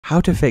how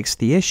to fix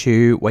the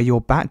issue where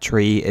your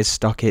battery is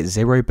stuck at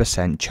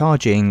 0%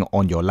 charging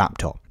on your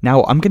laptop.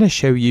 Now, I'm going to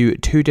show you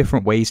two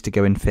different ways to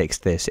go and fix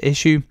this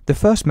issue. The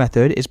first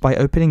method is by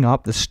opening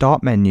up the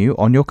Start menu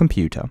on your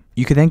computer.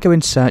 You can then go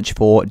and search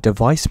for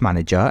Device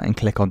Manager and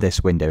click on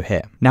this window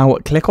here. Now,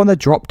 click on the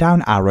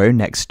drop-down arrow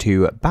next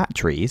to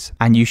Batteries,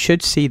 and you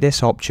should see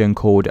this option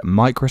called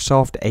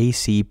Microsoft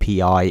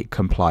ACPI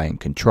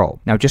Compliant Control.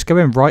 Now, just go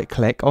and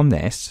right-click on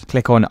this,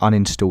 click on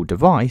Uninstall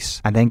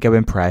Device, and then go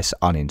and press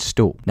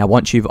Uninstall. Now,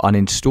 once you've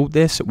uninstalled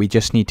this, we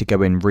just need to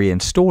go and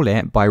reinstall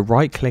it by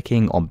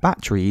right-clicking on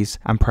Batteries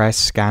and press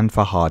Scan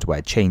for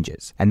Hardware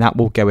Changes, and that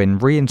will go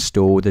and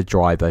reinstall the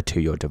driver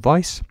to your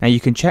device. Now, you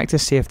can check to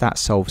see if that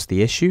solves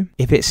the issue.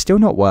 If it's still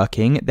not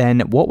working, then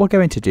what we're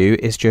going to do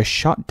is just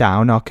shut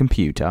down our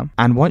computer,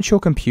 and once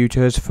your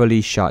computer is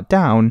fully shut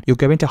down, you're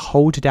going to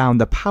hold down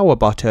the power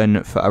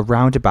button for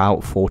around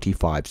about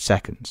 45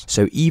 seconds.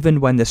 So even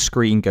when the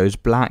screen goes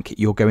black,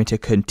 you're going to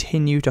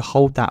continue to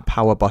hold that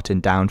power button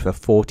down for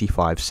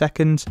 45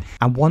 seconds,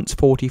 and once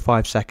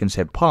 45 seconds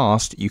have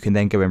passed, you can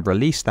then go and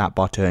release that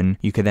button.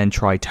 You can then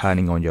try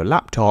turning on your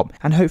laptop,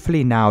 and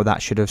hopefully now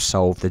that should have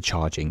solved the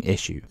charging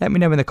issue. Let me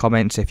know in the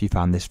comments if you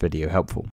found this video helpful.